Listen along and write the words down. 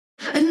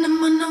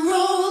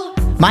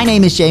My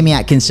name is Jamie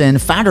Atkinson,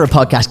 founder of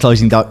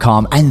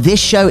podcastclosing.com, and this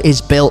show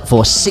is built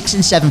for 6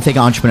 and 7 figure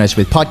entrepreneurs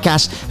with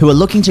podcasts who are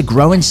looking to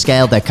grow and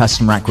scale their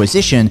customer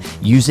acquisition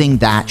using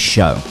that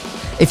show.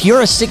 If you're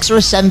a 6 or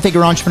a 7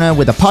 figure entrepreneur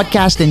with a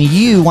podcast and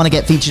you want to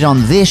get featured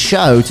on this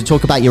show to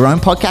talk about your own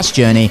podcast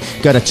journey,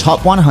 go to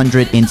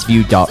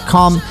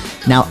top100interview.com.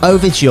 Now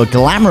over to your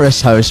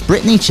glamorous host,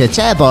 Brittany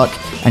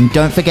Chatterbach, and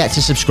don't forget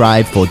to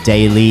subscribe for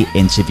daily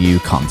interview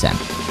content.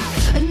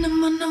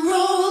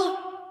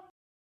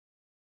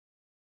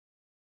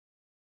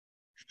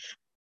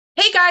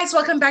 Hey guys,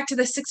 welcome back to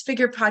the Six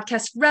Figure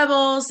Podcast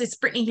Rebels. It's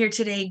Brittany here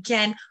today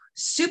again.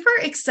 Super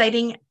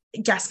exciting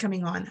guest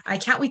coming on. I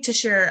can't wait to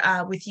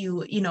share with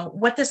you,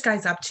 what this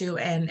guy's up to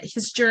and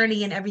his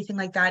journey and everything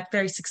like that.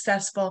 Very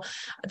successful.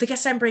 The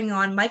guest I'm bringing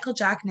on, Michael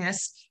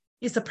Jackness,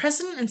 is the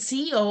president and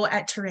CEO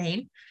at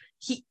Terrain.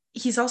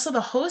 He's also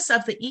the host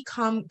of the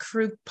Ecom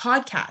Crew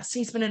podcast.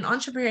 He's been an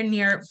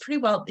entrepreneur pretty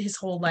well his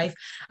whole life.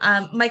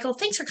 Michael,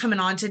 thanks for coming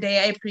on today.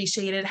 I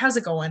appreciate it. How's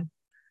it going?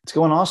 It's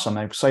going awesome.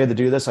 I'm excited to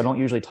do this. I don't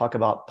usually talk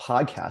about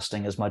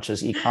podcasting as much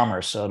as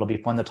e-commerce, so it'll be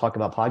fun to talk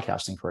about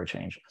podcasting for a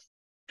change.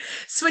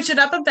 Switch it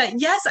up a bit.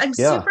 Yes, I'm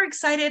super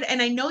excited,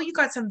 and I know you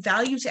got some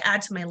value to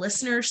add to my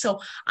listeners, so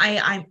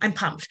I'm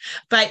pumped.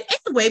 But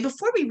anyway,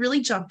 before we really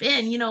jump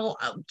in,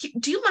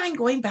 do you mind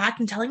going back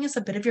and telling us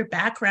a bit of your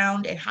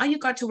background and how you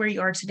got to where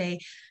you are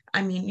today?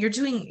 I mean, you're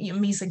doing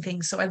amazing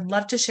things, so I'd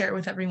love to share it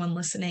with everyone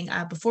listening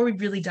before we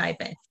really dive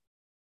in.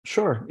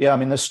 Sure. Yeah. I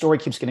mean, this story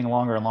keeps getting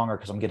longer and longer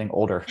because I'm getting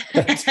older.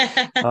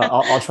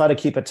 I'll try to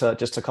keep it to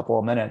just a couple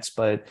of minutes.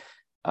 But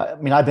I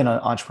mean, I've been an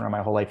entrepreneur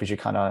my whole life, as you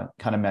kind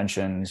of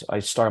mentioned. I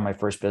started my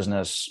first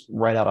business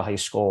right out of high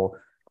school,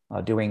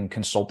 doing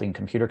consulting,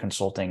 computer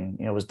consulting.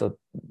 It was the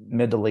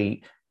mid to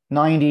late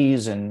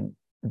 90s, and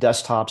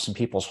desktops in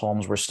people's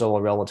homes were still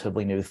a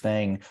relatively new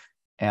thing.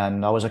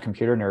 And I was a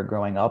computer nerd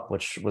growing up,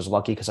 which was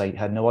lucky because I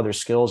had no other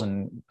skills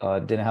and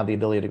didn't have the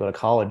ability to go to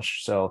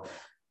college. So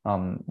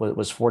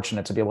was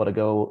fortunate to be able to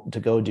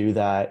go do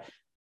that.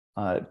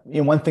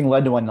 One thing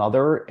led to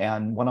another,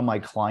 and one of my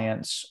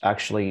clients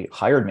actually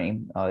hired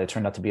me. It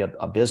turned out to be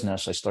a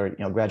business. I started,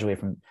 graduated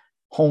from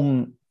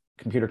home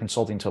computer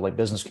consulting to like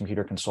business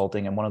computer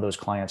consulting, and one of those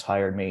clients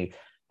hired me,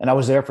 and I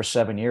was there for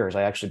 7 years.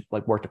 I actually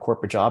worked a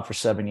corporate job for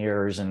 7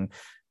 years and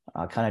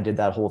kind of did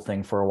that whole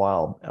thing for a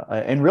while,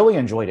 and really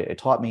enjoyed it. It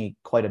taught me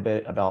quite a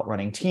bit about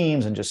running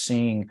teams and just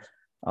seeing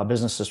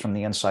businesses from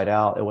the inside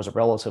out. It was a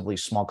relatively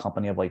small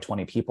company of like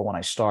 20 people when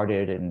I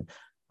started, and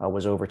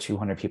was over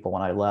 200 people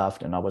when I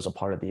left. And I was a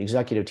part of the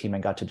executive team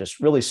and got to just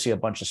really see a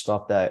bunch of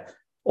stuff that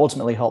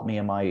ultimately helped me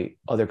in my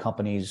other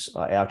companies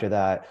after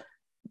that.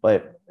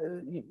 But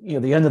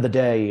the end of the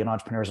day, an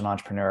entrepreneur is an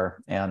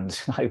entrepreneur. And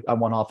I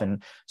went off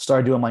and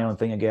started doing my own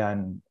thing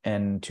again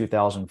in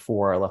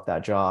 2004. I left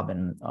that job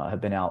and have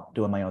been out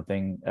doing my own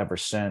thing ever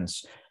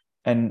since.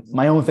 And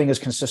my own thing has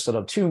consisted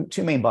of two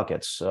main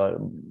buckets.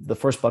 The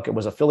first bucket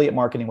was affiliate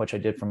marketing, which I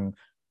did from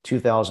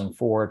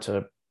 2004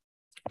 to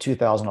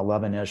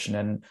 2011-ish. And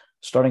then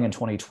starting in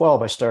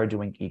 2012, I started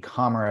doing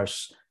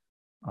e-commerce.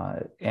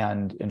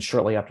 And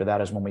shortly after that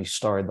is when we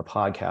started the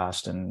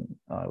podcast. And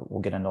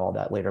we'll get into all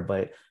that later,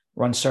 but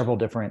run several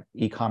different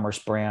e-commerce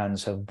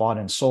brands, have bought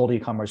and sold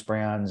e-commerce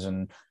brands,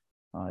 and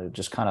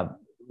just kind of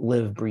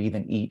live, breathe,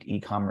 and eat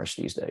e-commerce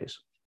these days.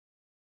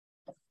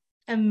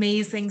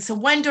 Amazing. So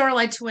one door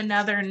led to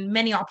another and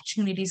many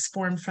opportunities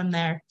formed from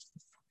there.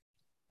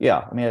 Yeah.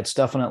 I mean, it's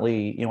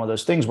definitely,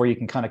 those things where you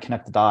can kind of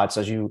connect the dots.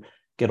 As you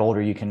get older,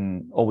 you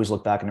can always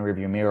look back in the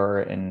rearview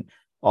mirror, and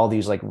all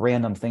these like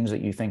random things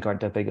that you think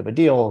aren't that big of a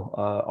deal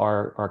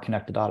are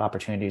connected dot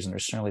opportunities. And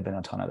there's certainly been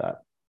a ton of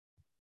that.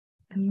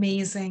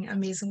 Amazing.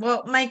 Amazing.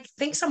 Well, Mike,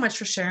 thanks so much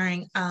for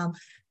sharing.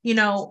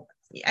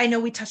 I know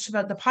we touched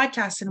about the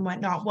podcast and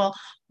whatnot. Well,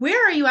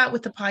 where are you at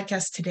with the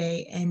podcast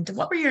today? And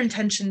what were your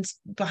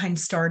intentions behind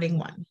starting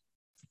one?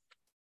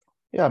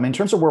 Yeah, I mean, in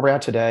terms of where we're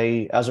at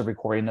today, as of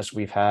recording this,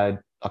 we've had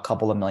a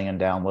couple of million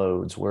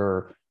downloads.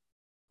 We're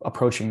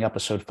approaching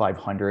episode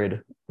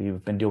 500.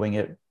 We've been doing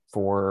it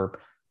for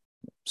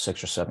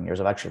 6 or 7 years.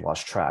 I've actually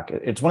lost track.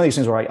 It's one of these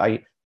things where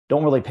I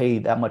don't really pay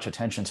that much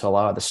attention to a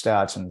lot of the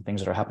stats and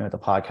things that are happening with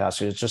the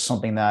podcast. It's just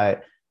something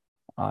that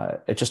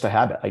it's just a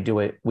habit. I do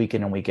it week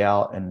in and week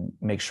out and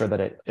make sure that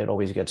it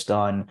always gets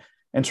done.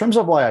 In terms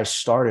of why I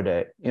started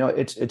it,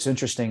 it's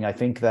interesting. I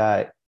think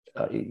that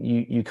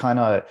you kind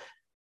of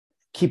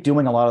keep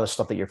doing a lot of the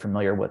stuff that you're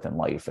familiar with in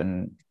life.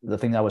 And the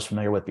thing that I was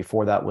familiar with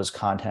before that was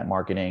content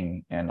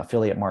marketing and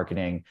affiliate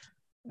marketing,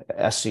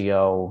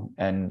 SEO.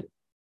 And,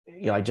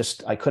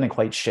 I couldn't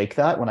quite shake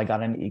that when I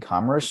got into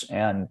e-commerce.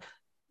 And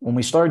when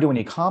we started doing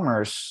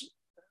e-commerce,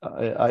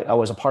 I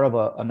was a part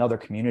of another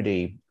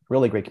community,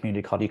 really great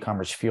community called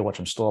E-commerce Fuel, which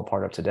I'm still a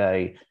part of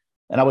today.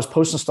 And I was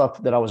posting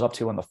stuff that I was up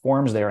to on the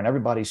forums there, and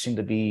everybody seemed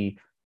to be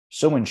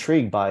so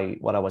intrigued by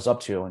what I was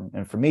up to.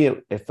 And for me,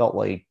 it felt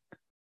like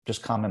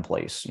just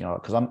commonplace,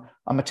 because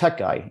I'm a tech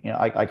guy.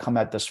 I come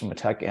at this from a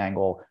tech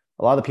angle.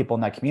 A lot of the people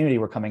in that community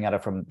were coming at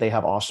it from, they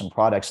have awesome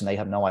products and they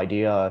have no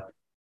idea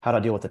how to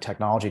deal with the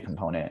technology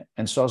component.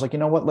 And so I was like,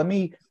 let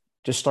me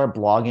just start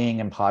blogging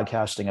and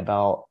podcasting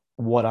about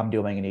what I'm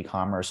doing in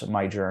e-commerce and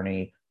my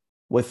journey,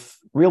 with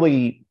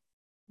really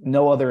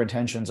no other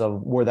intentions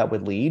of where that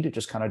would lead.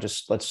 Just kind of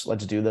just let's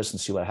do this and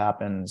see what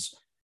happens.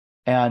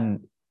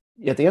 And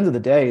at the end of the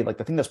day, like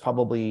the thing that's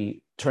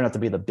probably turned out to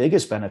be the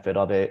biggest benefit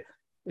of it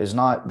is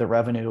not the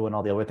revenue and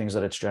all the other things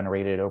that it's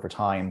generated over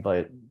time,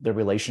 but the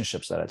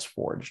relationships that it's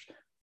forged.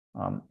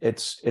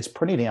 It's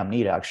pretty damn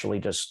neat, actually.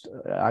 Just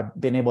I've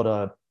been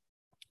able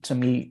to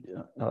meet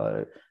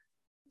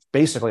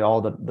basically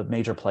all the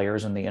major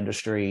players in the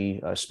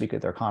industry, speak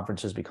at their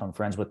conferences, become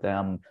friends with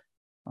them.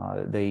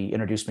 They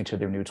introduced me to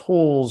their new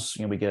tools.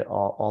 We get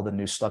all the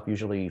new stuff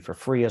usually for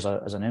free as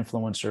an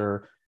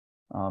influencer.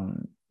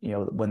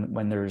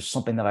 When there's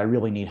something that I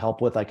really need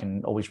help with, I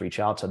can always reach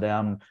out to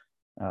them.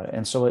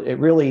 And so it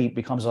really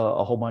becomes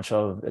a whole bunch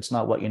of, it's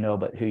not what you know,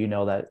 but who you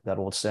know, that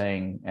old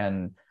saying.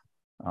 And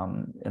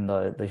in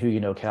the who you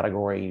know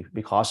category,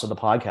 because of the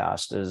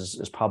podcast,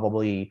 is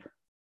probably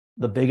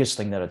the biggest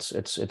thing that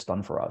it's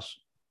done for us.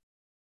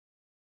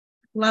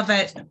 Love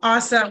it.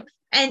 Awesome.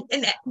 And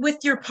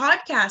with your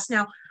podcast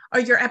now, are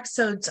your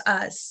episodes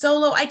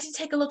solo? I did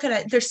take a look at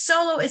it. They're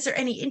solo. Is there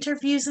any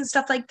interviews and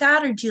stuff like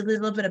that, or do you do a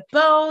little bit of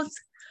both?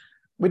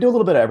 We do a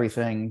little bit of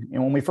everything.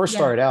 And when we first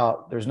started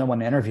out, there's no one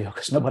to interview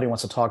because nobody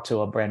wants to talk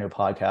to a brand new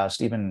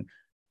podcast, even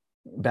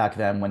back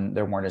then when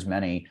there weren't as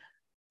many.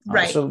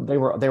 Right. So they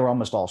were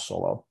almost all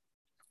solo.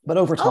 But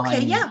over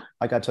time, okay,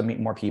 I got to meet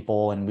more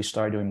people and we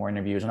started doing more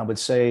interviews. And I would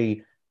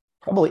say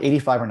probably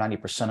 85 or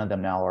 90% of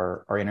them now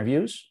are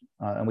interviews.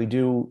 And we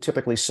do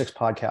typically 6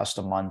 podcasts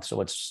a month. So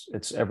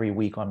it's every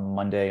week on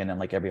Monday and then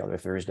like every other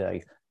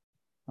Thursday.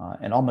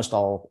 And almost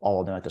all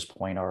of them at this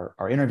point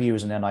are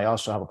interviews. And then I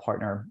also have a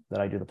partner that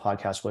I do the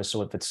podcast with.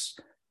 So if it's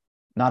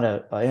not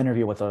an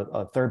interview with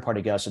a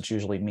third-party guest, it's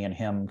usually me and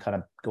him kind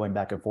of going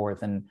back and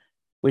forth. And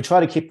we try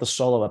to keep the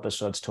solo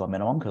episodes to a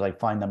minimum because I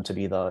find them to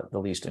be the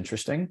least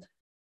interesting.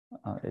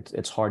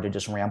 It's hard to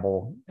just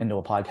ramble into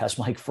a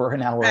podcast mic for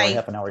an hour or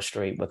half an hour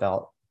straight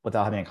without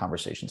having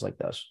conversations like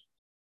this.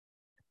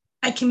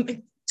 I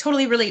can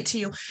totally relate to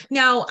you.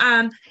 Now,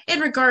 in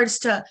regards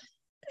to,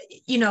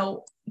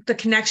 the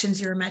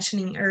connections you were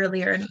mentioning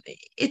earlier, and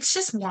it's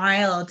just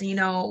wild,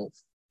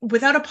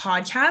 without a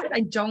podcast,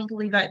 I don't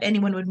believe that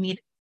anyone would meet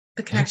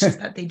the connections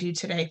that they do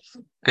today.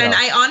 Yeah. And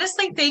I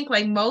honestly think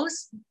like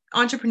most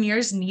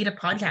entrepreneurs need a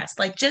podcast,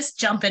 like just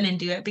jump in and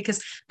do it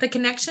because the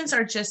connections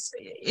are just,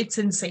 it's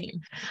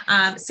insane.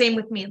 Same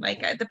with me,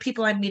 like the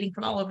people I'm meeting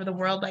from all over the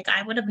world, like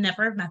I would have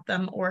never met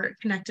them or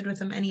connected with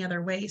them any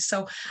other way.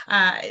 So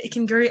I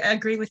can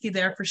agree with you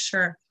there for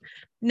sure.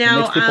 Now,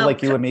 it makes people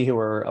like you and me who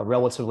are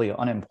relatively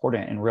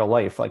unimportant in real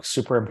life, like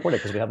super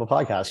important because we have a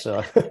podcast. So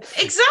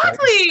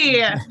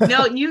exactly.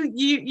 No,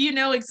 you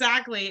know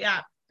exactly. Yeah,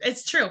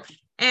 it's true.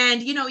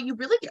 And, you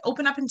really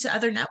open up into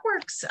other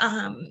networks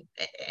and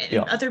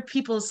other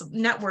people's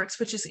networks,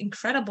 which is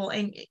incredible.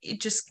 And it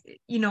just,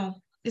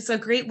 it's a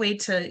great way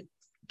to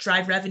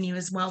drive revenue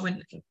as well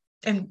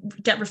and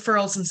get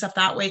referrals and stuff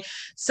that way.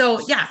 So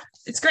yeah,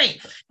 it's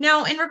great.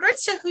 Now, in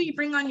regards to who you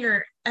bring on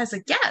as a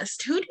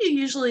guest, who do you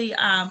usually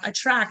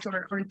attract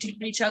or do you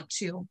reach out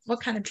to?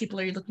 What kind of people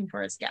are you looking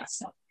for as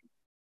guests?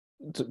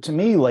 To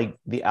me, like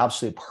the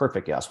absolute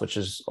perfect guest, which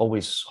is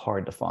always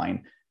hard to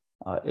find,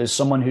 is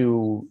someone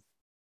who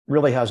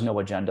really has no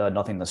agenda,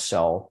 nothing to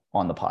sell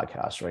on the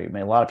podcast, right? I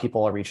mean, a lot of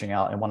people are reaching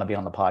out and want to be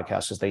on the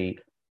podcast because they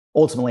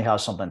ultimately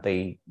have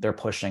something they're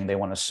pushing, they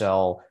want to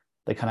sell,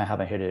 they kind of have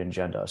a hidden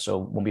agenda. So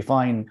when we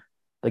find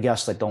the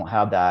guests that don't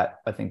have that,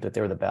 I think that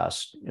they're the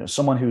best.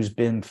 Someone who's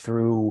been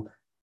through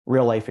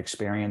real life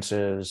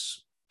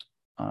experiences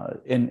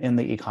in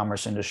the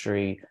e-commerce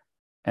industry,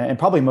 and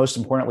probably most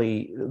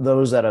importantly,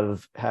 those that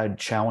have had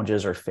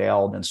challenges or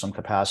failed in some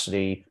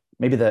capacity.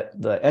 Maybe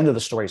the end of the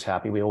story is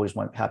happy. We always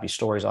want happy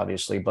stories,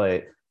 obviously,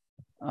 but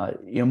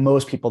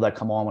most people that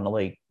come on want to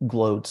like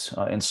gloat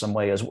in some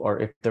way, or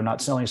if they're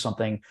not selling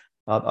something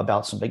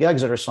about some big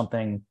exit or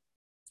something.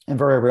 And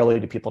very rarely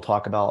do people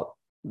talk about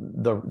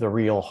the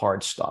real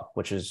hard stuff,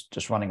 which is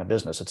just running a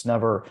business. It's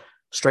never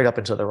straight up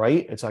and to the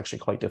right. It's actually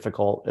quite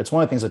difficult. It's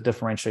one of the things that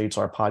differentiates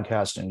our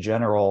podcast in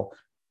general,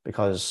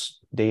 because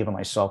Dave and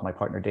myself, my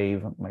partner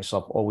Dave,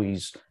 myself,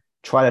 always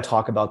try to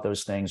talk about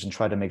those things and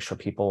try to make sure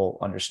people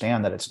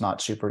understand that it's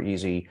not super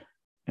easy.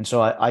 And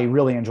so I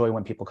really enjoy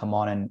when people come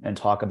on and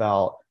talk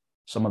about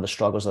some of the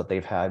struggles that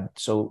they've had.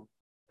 So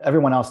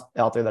everyone else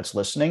out there that's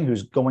listening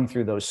who's going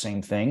through those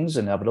same things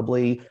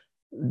inevitably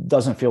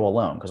doesn't feel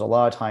alone, because a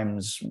lot of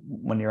times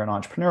when you're an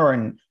entrepreneur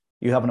and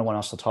you have no one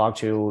else to talk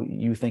to,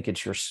 you think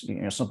it's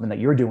something that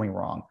you're doing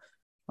wrong,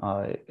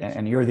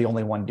 and you're the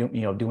only one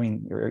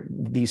doing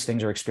these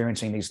things or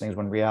experiencing these things,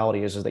 when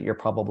reality is that you're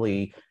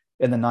probably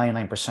in the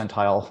 99th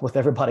percentile with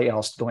everybody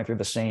else going through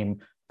the same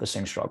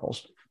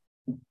struggles.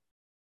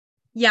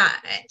 Yeah,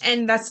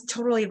 and that's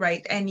totally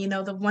right. And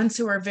the ones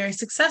who are very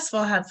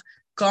successful have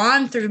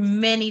gone through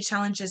many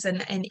challenges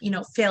and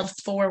failed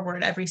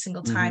forward every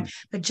single time,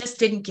 but just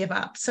didn't give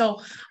up.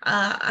 So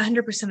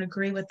 100%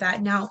 agree with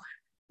that. Now,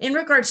 in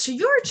regards to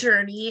your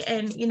journey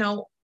and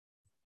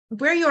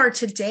where you are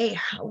today,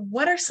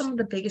 what are some of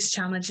the biggest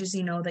challenges,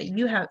 that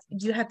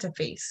you had to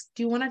face?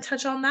 Do you want to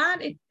touch on that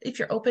if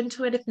you're open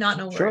to it? If not,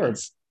 no Sure.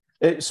 worries.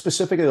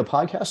 Specifically the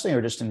podcasting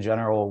or just in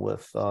general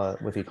with Um,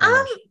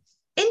 e-commerce?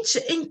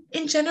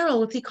 in general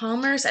with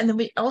e-commerce, and then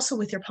we also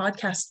with your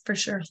podcast for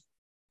sure.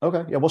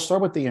 Okay. Yeah, we'll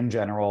start with the in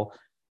general.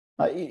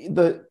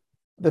 The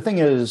thing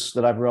is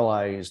that I've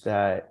realized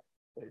that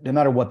no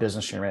matter what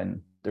business you're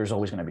in, there's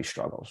always going to be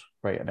struggles,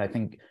 right? And I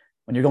think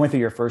when you're going through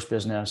your first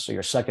business or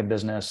your second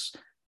business,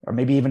 or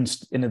maybe even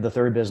into the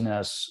third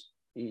business,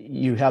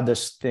 you have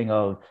this thing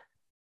of,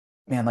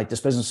 man, like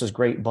this business is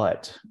great,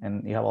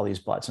 and you have all these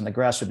buts, and the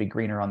grass would be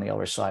greener on the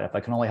other side. If I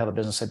can only have a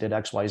business that did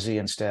X, Y, Z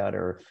instead,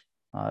 or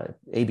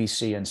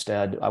ABC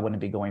instead, I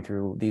wouldn't be going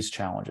through these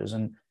challenges.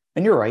 And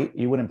you're right,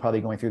 you wouldn't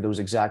probably going through those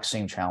exact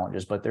same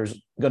challenges, but there's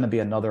going to be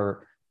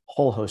another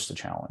whole host of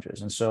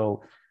challenges. And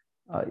so,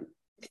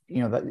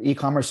 that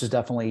e-commerce is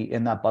definitely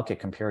in that bucket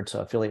compared to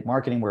affiliate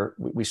marketing, where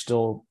we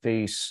still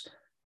face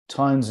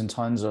tons and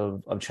tons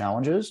of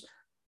challenges.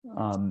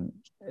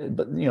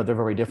 But they're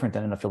very different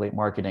than in affiliate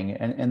marketing.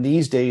 And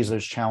these days,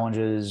 those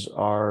challenges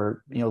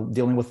are,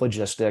 dealing with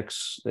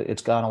logistics.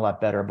 It's gotten a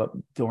lot better, but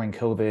during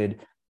COVID,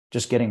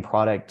 just getting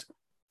product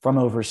from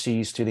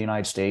overseas to the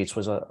United States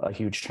was a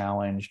huge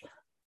challenge.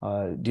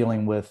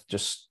 Dealing with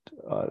just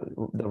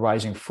the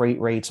rising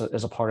freight rates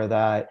as a part of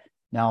that.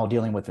 Now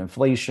dealing with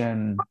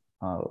inflation.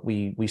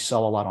 We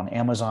sell a lot on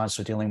Amazon,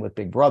 so dealing with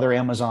Big Brother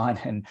Amazon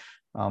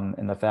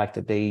and the fact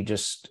that they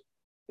just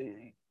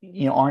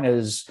aren't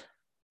as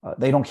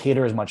they don't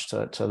cater as much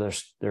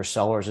to their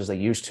sellers as they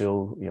used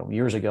to.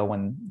 Years ago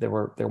when there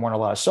weren't a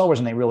lot of sellers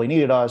and they really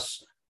needed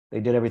us, they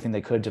did everything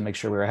they could to make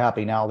sure we were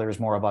happy. Now there's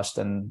more of us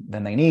than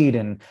they need,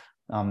 and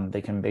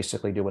they can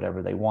basically do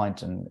whatever they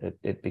want, and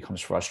it becomes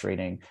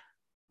frustrating.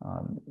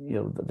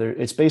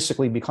 It's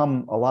basically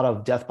become a lot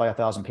of death by a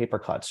thousand paper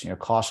cuts.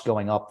 Costs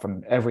going up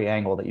from every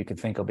angle that you could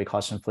think of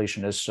because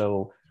inflation is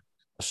so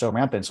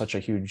rampant, such a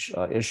huge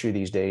issue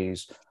these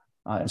days,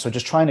 and so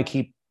just trying to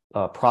keep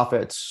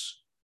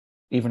profits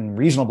even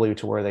reasonably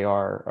to where they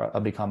are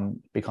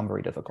become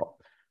very difficult.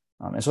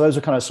 And so those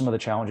are kind of some of the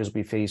challenges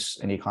we face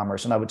in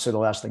e-commerce. And I would say the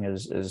last thing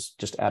is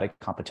just added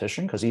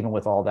competition, because even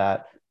with all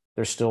that,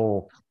 there's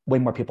still way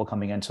more people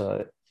coming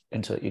into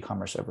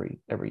e-commerce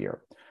every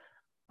year.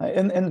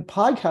 In the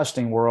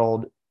podcasting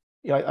world,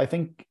 I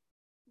think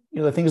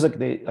the things that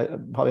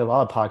probably a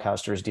lot of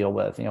podcasters deal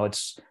with,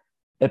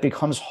 it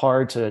becomes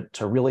hard to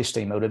really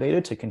stay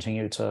motivated to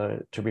continue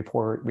to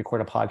record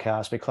a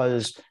podcast,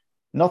 because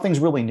nothing's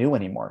really new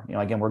anymore.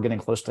 Again, we're getting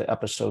close to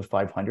episode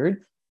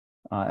 500.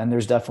 And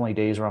there's definitely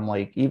days where I'm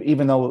like,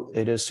 even though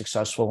it is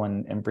successful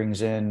and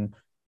brings in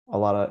a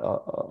lot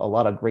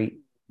of great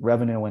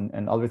revenue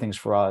and other things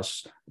for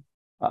us,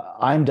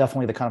 I'm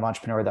definitely the kind of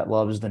entrepreneur that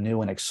loves the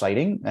new and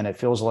exciting. And it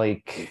feels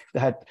like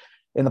that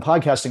in the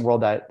podcasting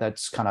world,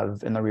 that's kind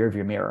of in the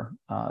rearview mirror.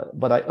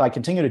 But I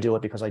continue to do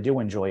it because I do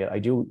enjoy it. I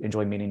do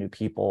enjoy meeting new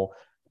people,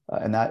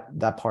 and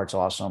that part's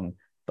awesome.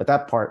 But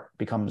that part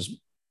becomes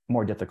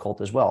more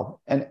difficult as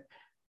well. And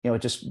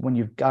just when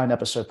you've got an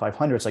episode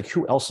 500, it's like,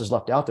 who else is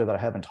left out there that I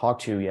haven't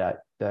talked to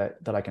yet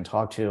that I can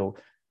talk to?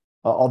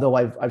 Although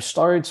I've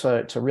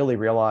started to really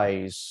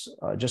realize,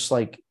 just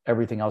like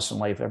everything else in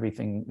life,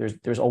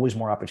 there's always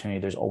more opportunity.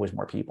 There's always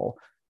more people.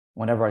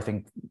 Whenever I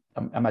think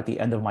I'm at the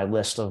end of my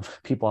list of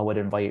people I would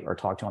invite or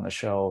talk to on the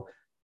show,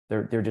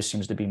 there just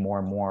seems to be more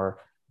and more.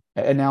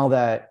 And now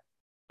that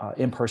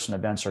in-person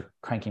events are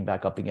cranking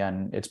back up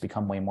again, it's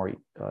become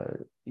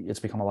it's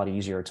become a lot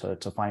easier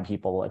to find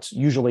people. It's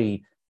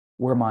usually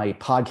where my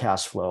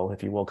podcast flow,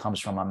 if you will, comes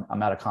from.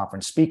 I'm at a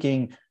conference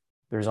speaking.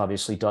 There's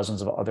obviously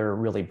dozens of other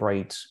really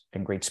bright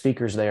and great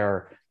speakers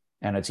there.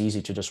 And it's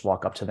easy to just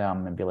walk up to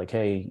them and be like,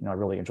 hey, I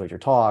really enjoyed your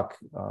talk.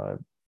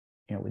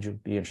 Would you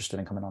be interested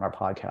in coming on our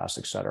podcast,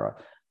 et cetera?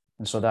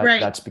 And so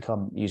that's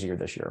become easier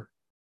this year.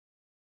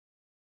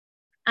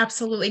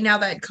 Absolutely. Now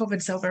that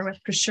COVID's over with,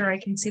 for sure, I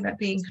can see that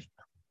being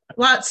a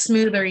lot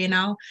smoother,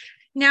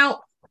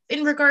 Now,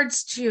 in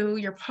regards to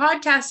your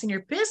podcast and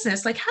your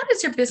business, like how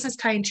does your business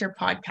tie into your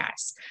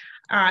podcast?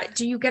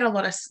 Do you get a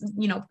lot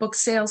of, book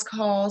sales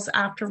calls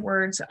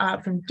afterwards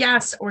from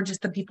guests or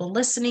just the people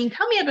listening?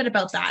 Tell me a bit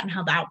about that and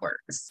how that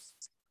works.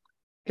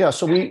 Yeah,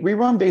 so we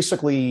run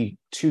basically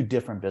two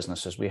different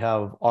businesses. We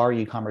have our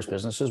e-commerce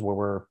businesses where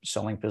we're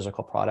selling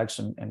physical products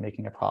and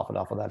making a profit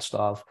off of that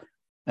stuff.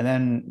 And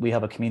then we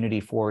have a community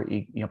for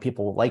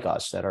people like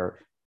us that are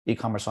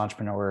e-commerce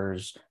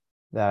entrepreneurs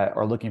that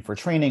are looking for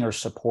training or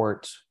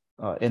support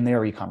in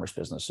their e-commerce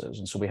businesses.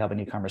 And so we have an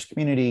e-commerce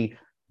community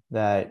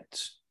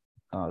that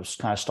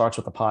kind of starts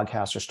with the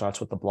podcast or starts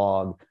with the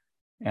blog.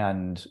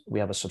 And we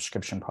have a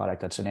subscription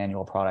product that's an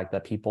annual product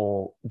that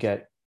people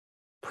get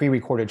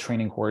pre-recorded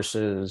training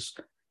courses,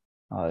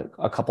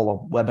 a couple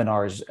of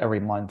webinars every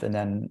month, and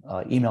then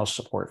email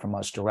support from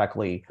us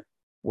directly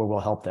where we'll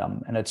help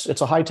them. And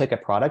it's a high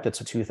ticket product.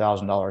 It's a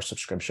 $2,000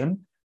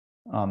 subscription.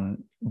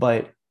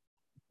 But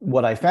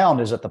what I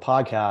found is that the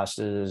podcast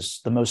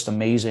is the most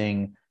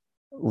amazing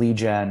lead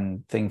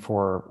gen thing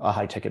for a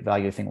high ticket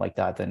value thing like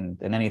that than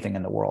anything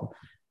in the world.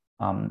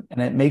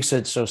 And it makes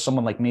it so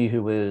someone like me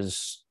who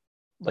is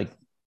like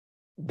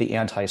the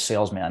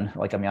anti-salesman,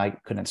 like, I mean, I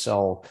couldn't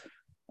sell,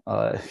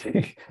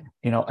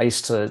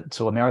 ice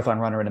to a marathon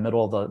runner in the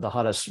middle of the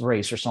hottest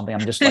race or something.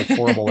 I'm just like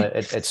horrible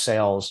at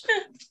sales.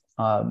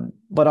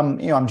 But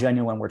I'm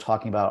genuine. We're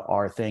talking about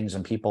our things,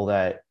 and people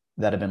that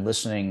have been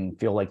listening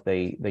feel like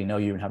they know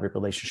you and have a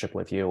relationship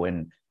with you,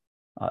 and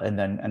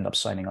then end up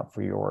signing up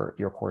for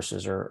your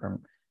courses or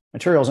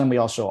materials. And we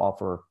also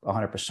offer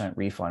 100%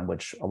 refund,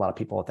 which a lot of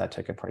people at that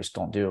ticket price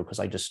don't do, because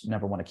I just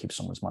never want to keep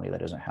someone's money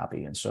that isn't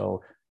happy. And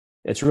so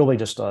it's really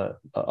just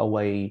a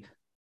way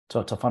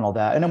to funnel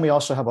that. And then we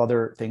also have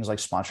other things like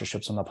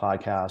sponsorships on the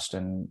podcast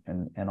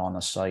and on the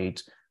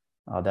site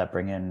that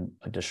bring in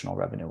additional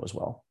revenue as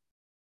well.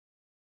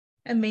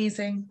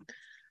 Amazing.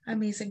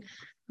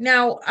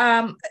 Now,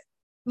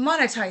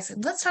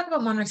 monetizing. Let's talk about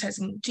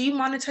monetizing. Do you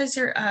monetize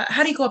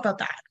how do you go about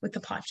that with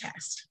the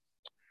podcast?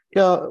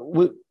 Yeah,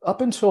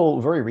 up until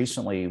very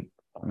recently,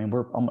 I mean,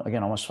 we're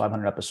again almost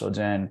 500 episodes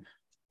in.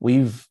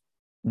 We've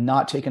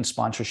not taken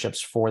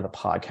sponsorships for the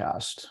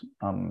podcast.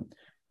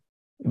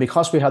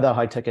 Because we have that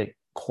high ticket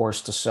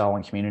course to sell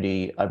in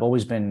community, I've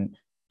always been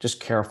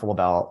just careful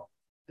about,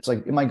 it's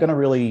like, am I going to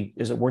really,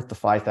 is it worth the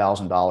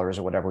 $5,000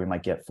 or whatever we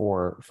might get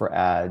for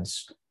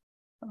ads,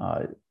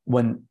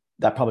 when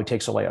that probably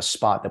takes away a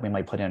spot that we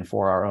might put in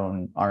for our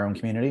own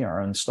community,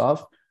 our own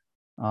stuff.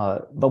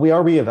 But we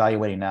are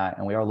reevaluating that,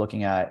 and we are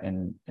looking at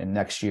in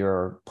next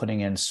year putting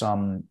in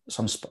some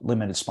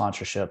limited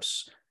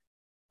sponsorships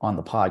on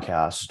the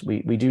podcast.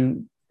 We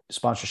do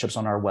sponsorships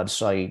on our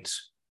website,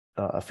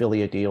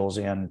 affiliate deals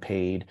and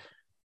paid,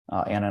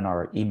 and in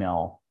our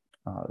email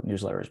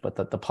newsletters. But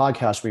the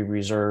podcast we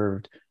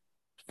reserved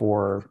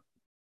for,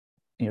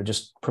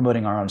 just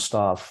promoting our own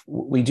stuff.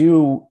 We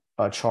do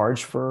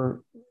charge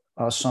for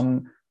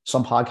some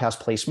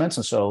podcast placements,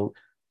 and so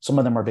some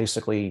of them are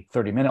basically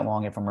 30-minute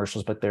long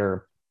infomercials, but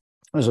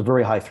there's a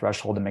very high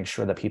threshold to make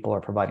sure that people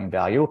are providing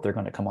value if they're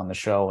going to come on the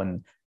show,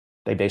 and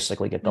they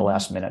basically get the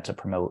last minute to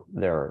promote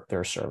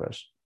their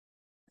service.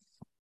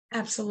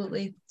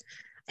 Absolutely.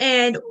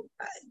 And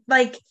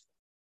like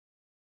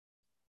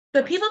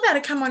the people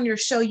that come on your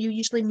show, you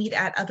usually meet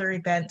at other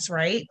events,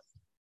 right?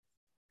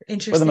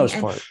 Interesting. For the most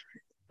part.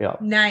 Yeah.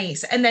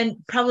 Nice. And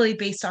then probably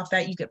based off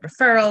that, you get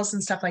referrals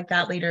and stuff like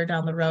that later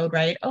down the road,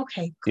 right?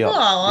 Okay, cool. Yeah.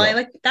 I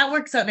like that.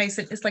 Works out nice.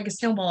 It's like a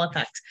snowball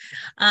effect.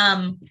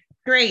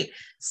 Great.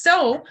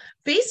 So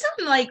based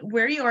on like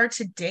where you are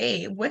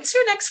today, what's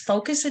your next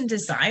focus and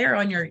desire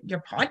on your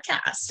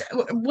podcast,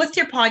 with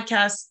your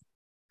podcast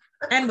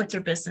and with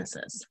your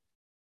businesses?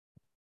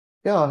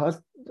 Yeah,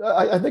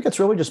 I think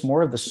it's really just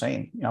more of the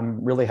same.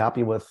 I'm really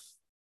happy with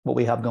what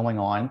we have going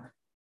on.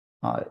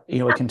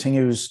 It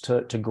continues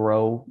to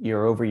grow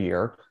year over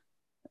year.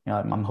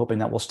 I'm hoping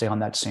that we'll stay on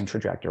that same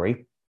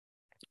trajectory.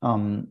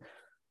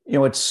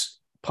 It's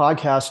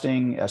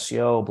podcasting,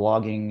 SEO,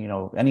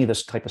 blogging, any of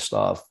this type of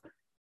stuff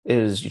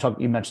is,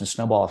 you mentioned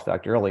snowball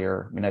effect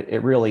earlier. I mean,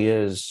 it really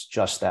is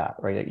just that,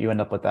 right? You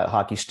end up with that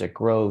hockey stick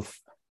growth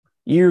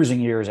years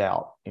and years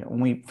out.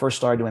 When we first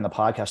started doing the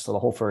podcast, for the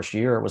whole first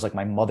year, it was like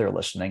my mother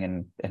listening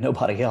and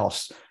nobody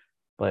else.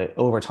 But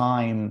over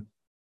time,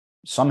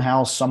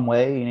 somehow, some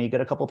way, you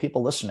get a couple of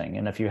people listening.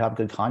 And if you have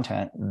good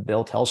content,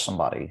 they'll tell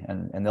somebody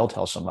and they'll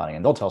tell somebody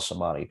and they'll tell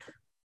somebody.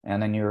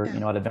 And then you're,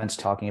 at events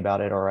talking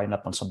about it, or I end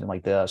up on something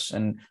like this.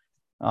 And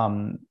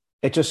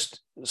it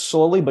just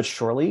slowly but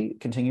surely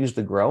continues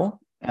to grow.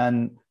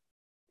 And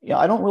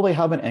I don't really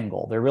have an end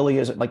goal. There really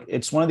isn't. Like,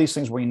 it's one of these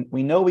things where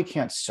we know we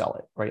can't sell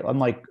it, right?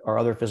 Unlike our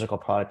other physical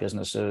product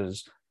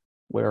businesses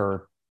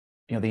where,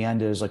 the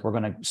end is like, we're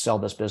going to sell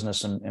this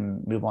business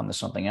and move on to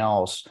something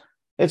else.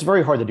 It's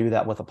very hard to do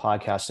that with a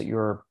podcast that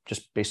you're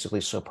just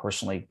basically so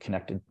personally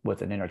connected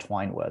with and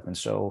intertwined with. And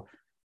so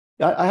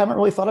I haven't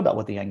really thought about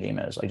what the end game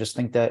is. I just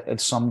think that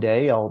at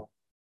someday I'll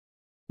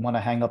want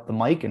to hang up the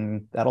mic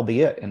and that'll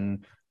be it.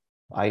 And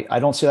I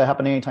don't see that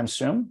happening anytime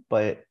soon,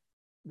 but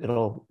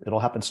it'll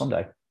happen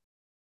someday.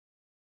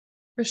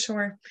 For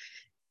sure.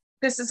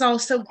 This is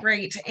also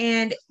great.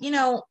 And,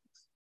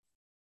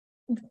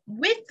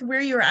 with where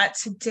you're at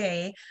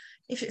today,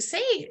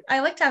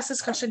 I like to ask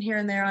this question here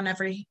and there on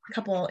every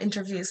couple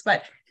interviews,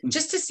 but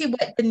just to see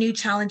what the new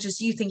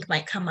challenges you think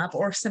might come up,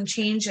 or some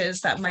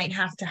changes that might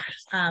have to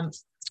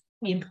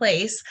be in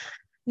place.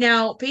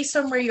 Now, based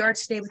on where you are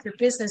today with your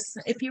business,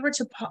 if you were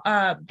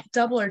to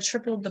double or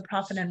triple the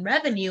profit and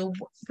revenue,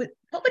 what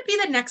would be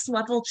the next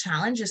level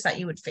challenges that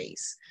you would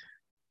face?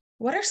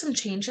 What are some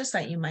changes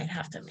that you might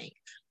have to make?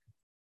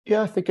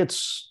 Yeah, I think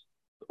it's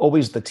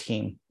always the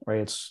team, right?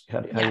 It's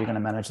how you're going to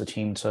manage the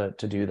team to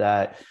do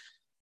that.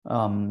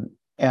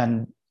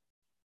 And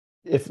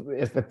if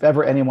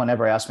ever anyone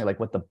ever asks me like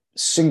what the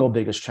single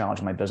biggest challenge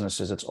in my business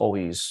is, it's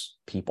always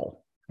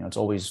people. It's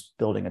always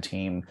building a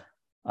team.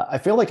 I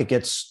feel like it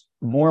gets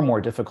more and more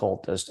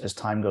difficult as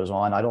time goes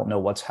on. I don't know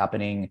what's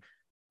happening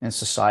in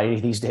society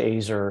these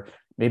days, or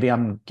maybe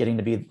I'm getting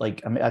to be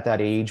like, I'm at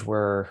that age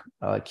where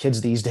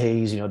kids these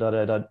days, Certainly,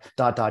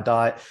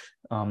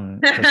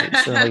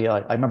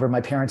 I remember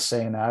my parents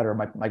saying that, or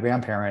my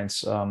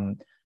grandparents.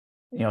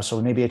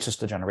 so maybe it's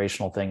just a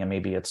generational thing, and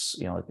maybe it's,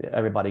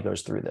 everybody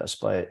goes through this,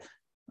 but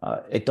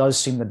it does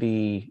seem to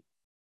be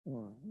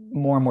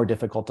more and more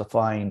difficult to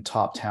find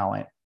top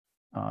talent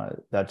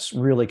that's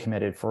really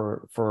committed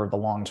for the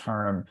long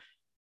term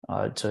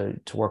to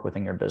work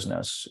within your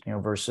business,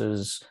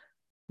 versus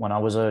when I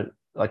was a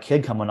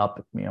kid coming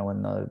up,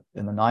 in the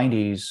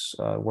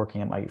 90s,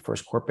 working at my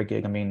first corporate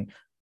gig. I mean,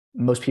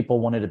 most people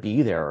wanted to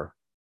be there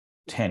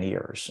 10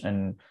 years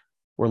and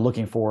were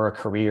looking for a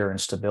career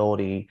and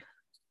stability,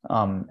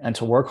 and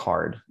to work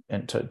hard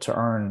and to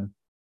earn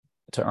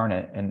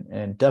it. And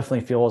it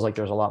definitely feels like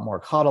there's a lot more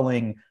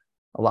coddling,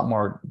 a lot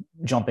more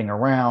jumping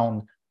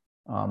around,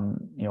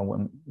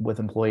 with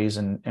employees.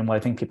 And what I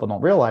think people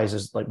don't realize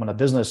is, like, when a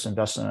business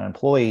invests in an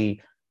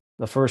employee,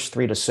 the first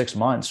 3 to 6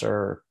 months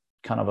are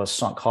kind of a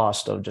sunk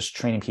cost of just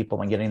training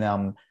people and getting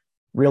them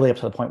really up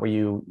to the point where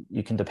you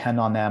can depend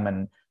on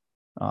them.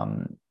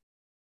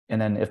 And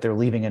then if they're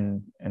leaving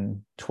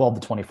in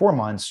 12 to 24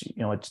 months,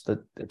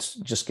 it's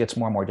just gets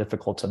more and more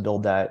difficult to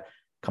build that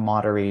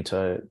camaraderie,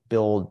 to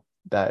build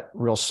that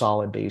real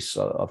solid base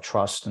of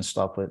trust and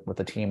stuff with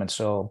the team. And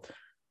so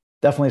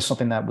definitely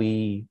something that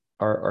we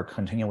are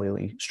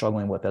continually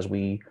struggling with as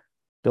we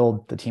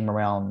build the team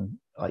around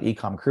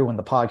Ecom Crew and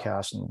the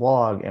podcast and the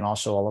blog, and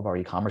also all of our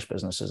e-commerce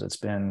businesses. It's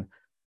been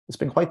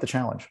quite the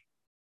challenge.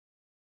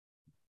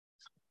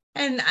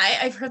 And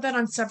I've heard that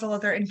on several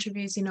other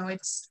interviews.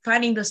 It's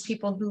finding those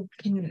people who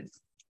can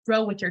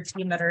grow with your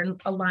team, that are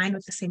aligned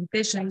with the same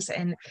visions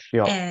and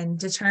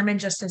determined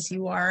just as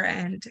you are.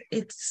 And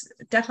it's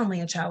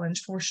definitely a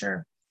challenge for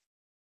sure.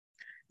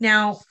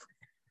 Now,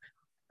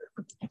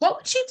 what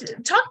would you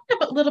talk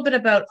a little bit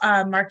about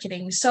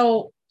marketing?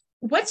 So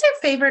what's your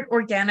favorite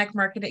organic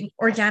marketing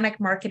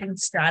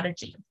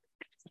strategy?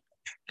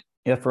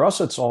 Yeah, for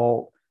us, it's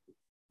all,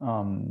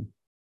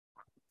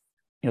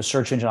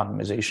 search engine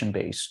optimization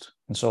based.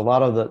 And so a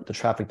lot of the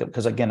traffic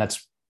because again,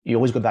 that's, you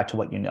always go back to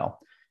what you know.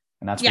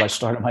 And that's what I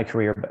started my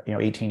career,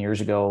 18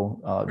 years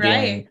ago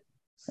doing.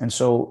 And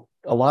so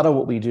a lot of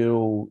what we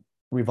do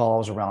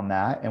revolves around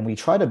that. And we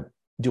try to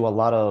do a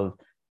lot of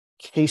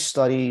case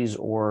studies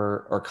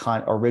or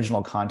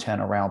original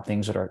content around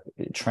things that are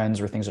trends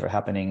or things that are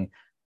happening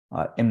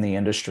in the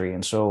industry.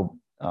 And so,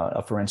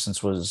 for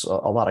instance, was a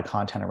lot of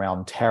content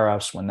around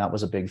tariffs when that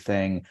was a big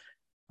thing.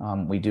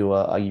 We do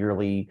a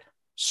yearly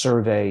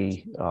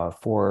survey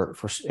for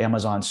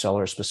Amazon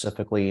sellers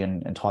specifically,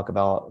 and talk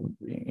about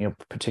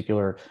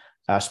particular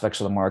aspects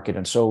of the market.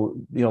 And so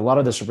a lot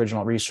of this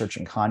original research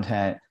and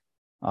content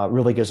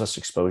really gives us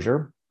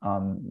exposure.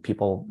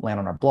 People land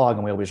on our blog,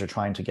 and we always are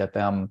trying to get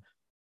them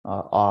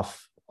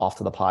off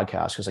to the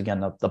podcast, because again,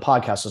 the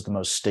podcast is the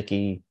most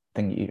sticky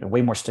thing,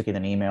 way more sticky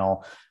than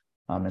email.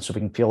 And so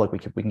we can feel like we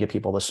can get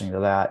people listening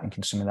to that and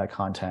consuming that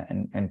content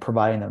and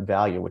providing them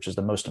value, which is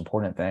the most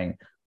important thing.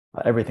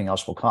 Everything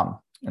else will come.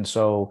 And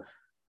so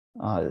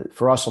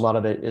for us, a lot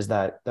of it is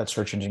that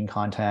search engine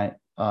content.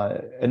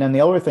 And then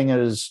the other thing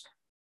is,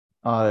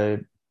 I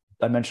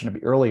mentioned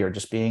it earlier,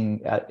 just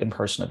being at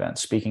in-person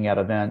events, speaking at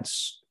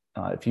events.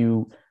 If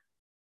you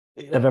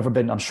have ever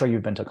been, I'm sure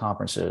you've been to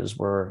conferences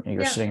where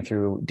you're sitting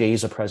through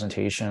days of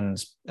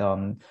presentations,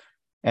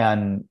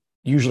 and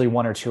usually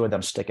one or two of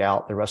them stick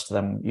out. The rest of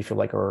them you feel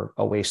like are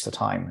a waste of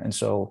time. And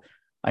so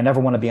I never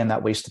want to be in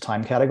that waste of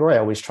time category. I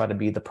always try to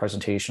be the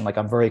presentation. Like,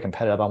 I'm very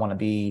competitive. I want to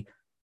be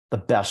the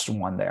best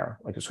one there.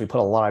 Like, so we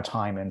put a lot of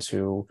time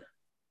into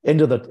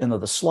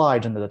the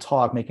slides, into the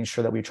talk, making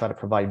sure that we try to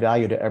provide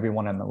value to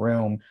everyone in the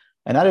room.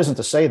 And that isn't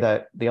to say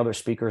that the other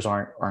speakers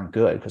aren't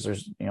good, because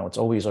there's, it's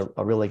always a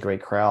really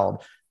great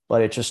crowd.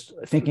 But it's just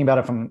thinking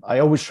about it I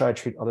always try to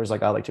treat others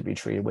like I like to be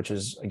treated, which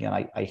is, again,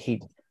 I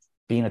hate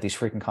being at these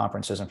freaking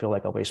conferences and feel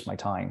like I waste my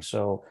time.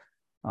 So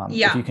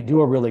if you can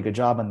do a really good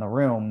job in the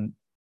room,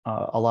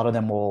 a lot of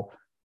them will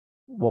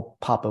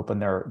pop open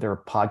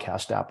their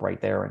podcast app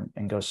right there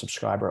and go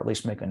subscribe, or at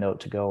least make a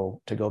note to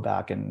go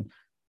back and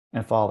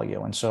follow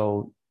you. And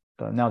so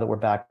now that we're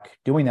back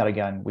doing that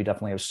again, we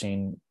definitely have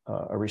seen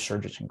a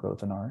resurgence in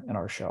growth in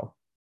our show.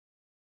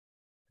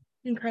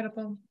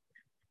 Incredible.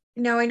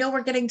 Now, I know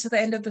we're getting to the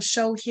end of the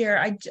show here.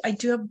 I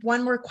do have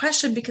one more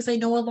question, because I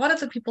know a lot of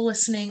the people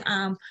listening,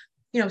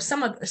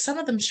 some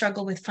of them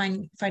struggle with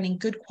finding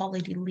good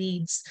quality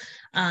leads,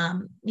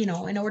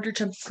 in order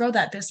to grow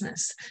that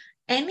business.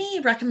 Any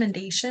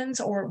recommendations,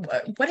 or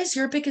what is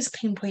your biggest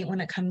pain point when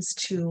it comes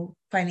to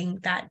finding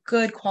that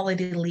good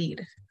quality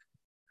lead?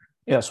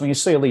 Yeah. So when you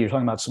say a lead, you're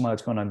talking about someone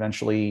that's going to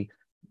eventually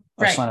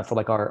sign up for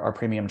like our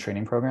premium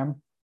training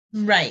program.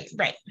 Right.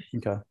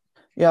 Okay.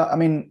 Yeah. I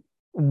mean,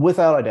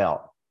 without a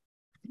doubt,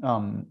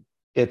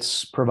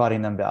 it's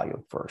providing them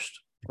value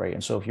first, right?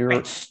 And so if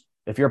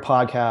your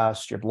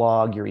podcast, your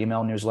blog, your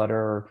email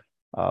newsletter,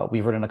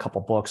 we've written a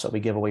couple books that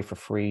we give away for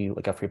free,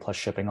 like a free plus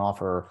shipping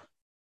offer.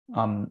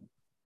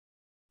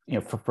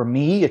 For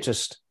me, it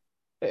just,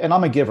 and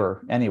I'm a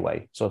giver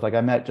anyway. So if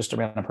I met just a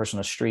random person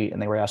on the street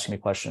and they were asking me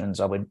questions,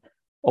 I would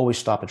always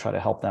stop and try to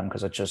help them,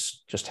 because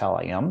it's just how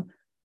I am.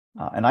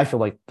 And I feel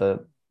like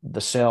the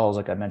sales,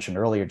 like I mentioned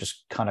earlier,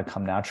 just kind of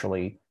come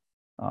naturally.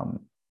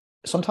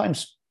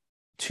 Sometimes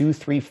 2,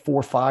 3,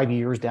 4, 5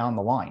 years down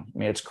the line. I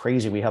mean, it's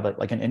crazy. We have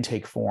like an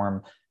intake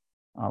form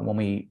when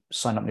we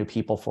sign up new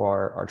people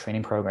for our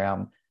training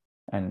program.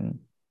 And,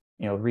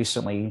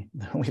 recently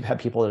we've had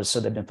people that have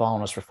said they've been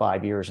following us for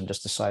 5 years and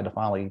just decided to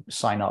finally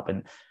sign up.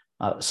 And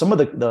some of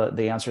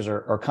the answers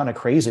are kind of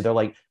crazy. They're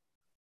like,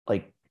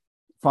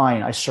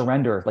 fine, I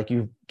surrender. Like,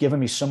 you've given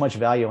me so much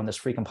value on this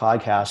freaking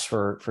podcast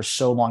for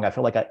so long. I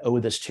feel like I owe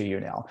this to you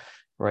now.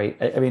 Right.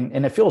 I mean,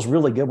 and it feels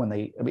really good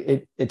when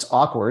it's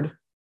awkward,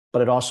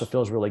 but it also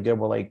feels really good.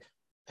 We're like,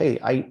 hey,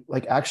 I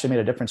actually made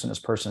a difference in this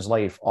person's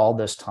life all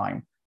this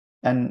time.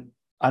 And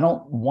I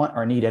don't want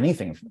or need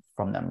anything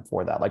from them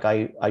for that. Like,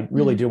 I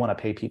really do want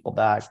to pay people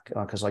back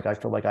because I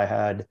feel like I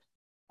had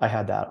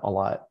that a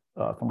lot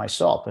for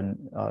myself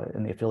and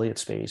in the affiliate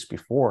space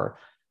before.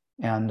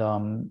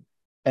 And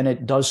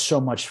it does so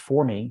much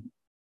for me.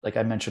 Like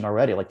I mentioned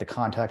already, like the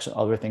contacts and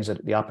other things,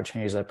 that the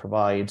opportunities that it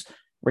provides,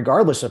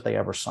 regardless if they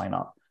ever sign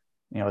up.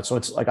 So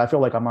it's like, I feel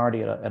like I'm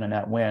already at a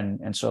net win.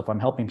 And so if I'm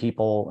helping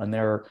people and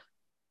they're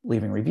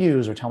leaving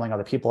reviews or telling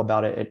other people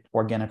about it, it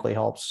organically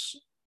helps,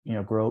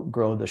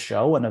 grow the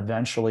show. And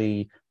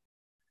eventually,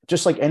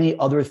 just like any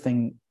other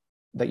thing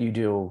that you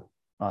do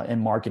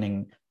in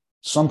marketing,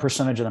 some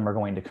percentage of them are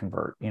going to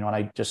convert, and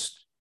I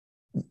just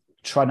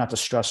try not to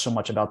stress so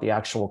much about the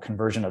actual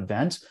conversion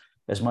event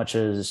as much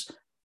as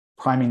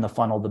priming the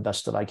funnel the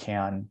best that I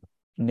can,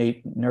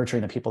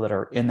 nurturing the people that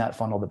are in that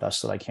funnel the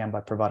best that I can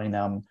by providing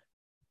them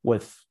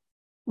with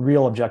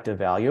real objective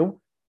value.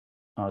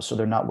 So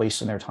they're not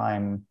wasting their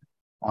time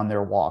on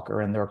their walk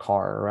or in their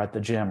car or at the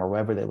gym or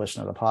wherever they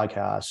listen to the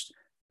podcast,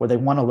 where they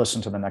want to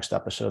listen to the next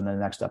episode and the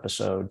next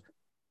episode.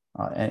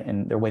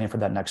 And they're waiting for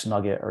that next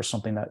nugget or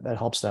something that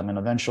helps them. And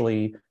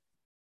eventually,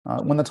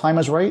 when the time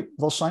is right,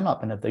 they'll sign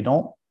up. And if they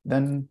don't,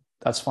 then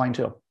that's fine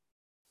too.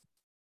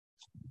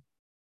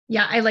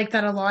 Yeah, I like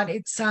that a lot.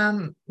 It's,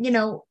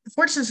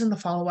 fortune's in the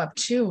follow-up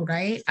too,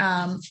 right?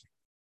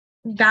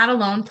 That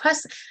alone,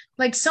 plus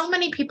like so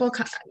many people,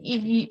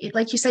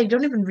 like you said, you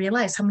don't even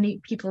realize how many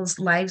people's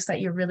lives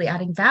that you're really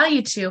adding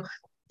value to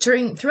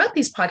throughout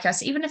these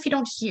podcasts, even if you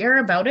don't hear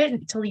about it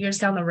until years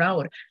down the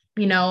road,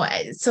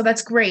 so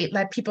that's great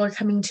that people are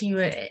coming to you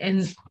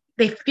and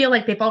they feel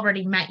like they've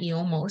already met you,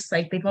 almost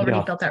like they've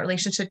already built that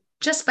relationship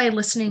just by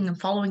listening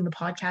and following the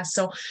podcast.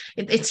 So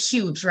it's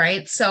huge,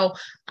 right? So,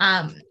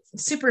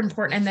 super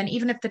important. And then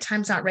even if the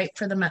time's not right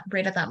for them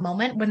right at that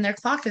moment, when their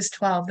clock is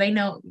 12, they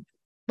know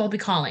they'll be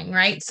calling,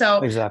 right?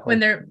 So exactly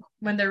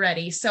when they're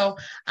ready. So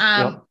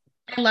I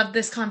love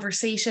this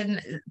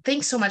conversation.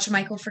 Thanks so much,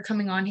 Michael, for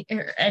coming on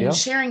here and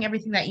sharing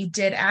everything that you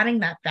did, adding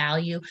that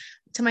value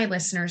to my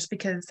listeners,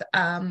 because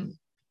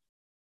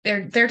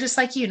they're just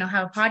like you,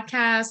 have a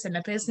podcast and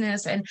a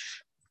business, and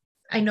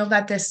I know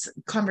that this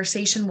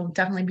conversation will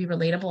definitely be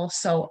relatable.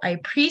 So I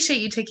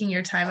appreciate you taking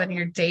your time out of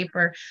your day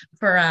for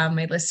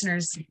my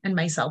listeners and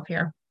myself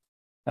here.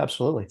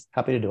 Absolutely.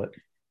 Happy to do it.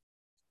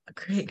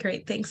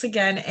 Great. Thanks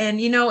again. And,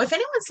 if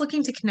anyone's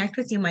looking to connect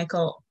with you,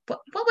 Michael, what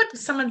would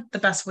some of the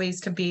best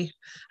ways to be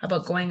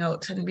about going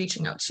out and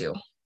reaching out to you?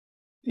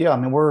 Yeah, I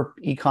mean, we're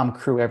Ecom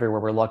Crew everywhere.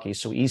 We're lucky.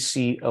 So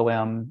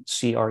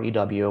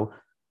ECOMCREW.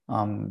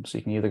 So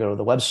you can either go to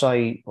the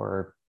website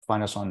or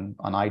find us on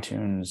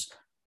iTunes.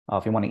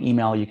 If you want to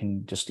email, you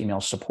can just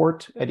email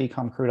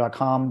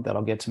support@ecomcrew.com.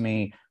 That'll get to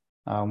me.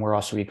 We're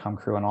also Ecom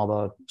Crew on all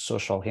the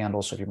social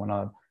handles. So if you want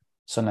to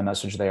send a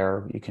message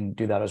there, you can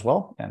do that as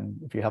well.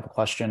 And if you have a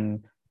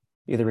question,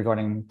 either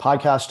regarding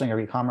podcasting or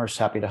e-commerce,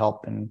 happy to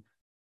help in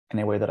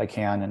any way that I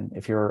can. And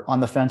if you're on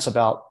the fence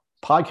about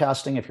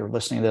podcasting, if you're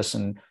listening to this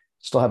and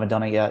still haven't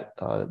done it yet,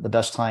 the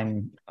best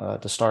time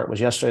to start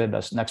was yesterday.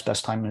 The next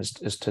best time is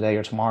today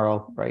or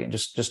tomorrow, right? And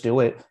just do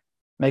it.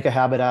 Make a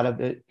habit out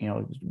of it,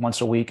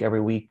 once a week,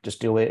 every week,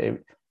 just do it.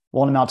 It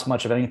won't amount to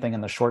much of anything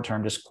in the short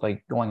term, just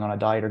like going on a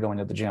diet or going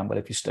to the gym. But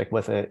if you stick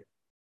with it,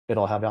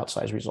 it'll have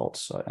outsized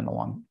results in the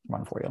long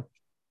run for you.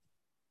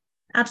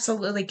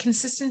 Absolutely.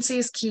 Consistency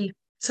is key.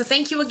 So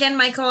thank you again,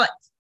 Michael.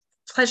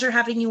 Pleasure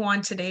having you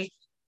on today.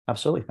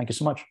 Absolutely. Thank you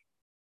so much.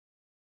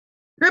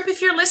 Group,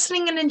 if you're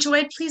listening and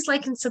enjoyed, please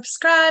like and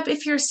subscribe.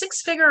 If you're a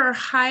six-figure or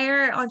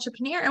higher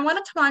entrepreneur and want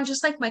to come on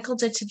just like Michael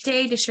did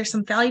today to share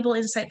some valuable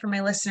insight for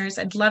my listeners,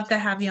 I'd love to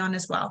have you on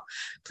as well.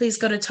 Please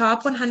go to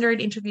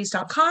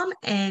top100interviews.com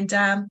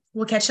and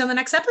we'll catch you on the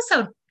next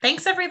episode.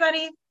 Thanks,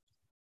 everybody.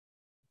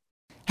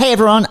 Hey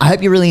everyone, I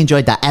hope you really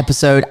enjoyed that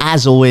episode.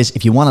 As always,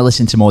 if you want to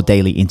listen to more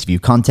daily interview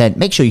content,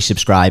 make sure you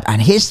subscribe.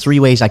 And here's 3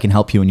 ways I can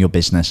help you in your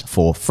business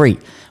for free.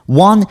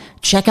 1,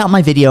 check out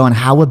my video on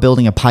how we're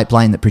building a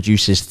pipeline that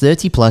produces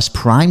 30 plus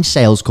prime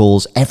sales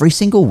calls every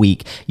single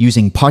week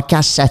using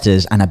podcast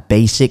setters and a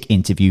basic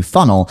interview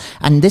funnel.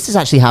 And this is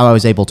actually how I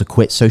was able to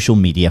quit social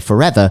media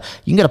forever.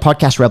 You can go to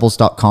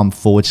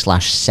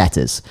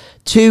podcastrebels.com/setters.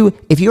 2,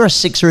 if you're a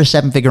 6 or a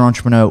 7-figure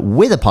entrepreneur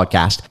with a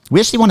podcast, we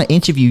actually want to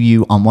interview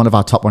you on one of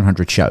our top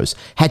 100 shows.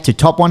 Head to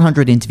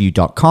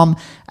top100interview.com.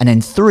 And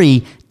then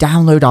 3,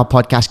 download our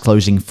podcast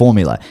closing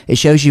formula. It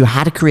shows you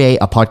how to create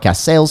a podcast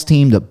sales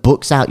team that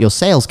books out your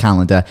sales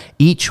calendar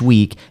each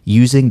week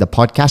using the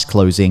podcast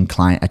closing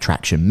client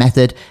attraction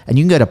method. And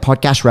you can go to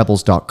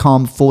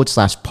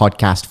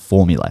podcastrebels.com/podcast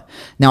formula.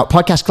 Now, at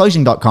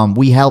podcastclosing.com,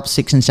 we help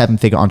 6 and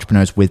 7-figure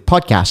entrepreneurs with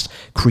podcasts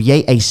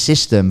create a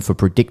system for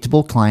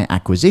predictable client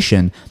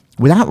acquisition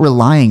without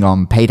relying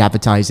on paid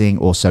advertising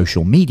or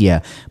social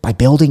media by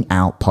building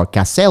out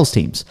podcast sales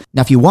teams.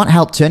 Now, if you want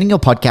help turning your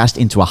podcast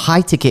into a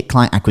high-ticket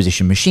client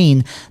acquisition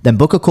machine, then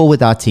book a call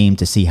with our team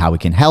to see how we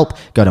can help.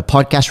 Go to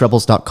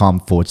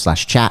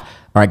podcastrebels.com/chat.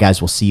 All right,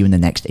 guys, we'll see you in the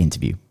next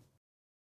interview.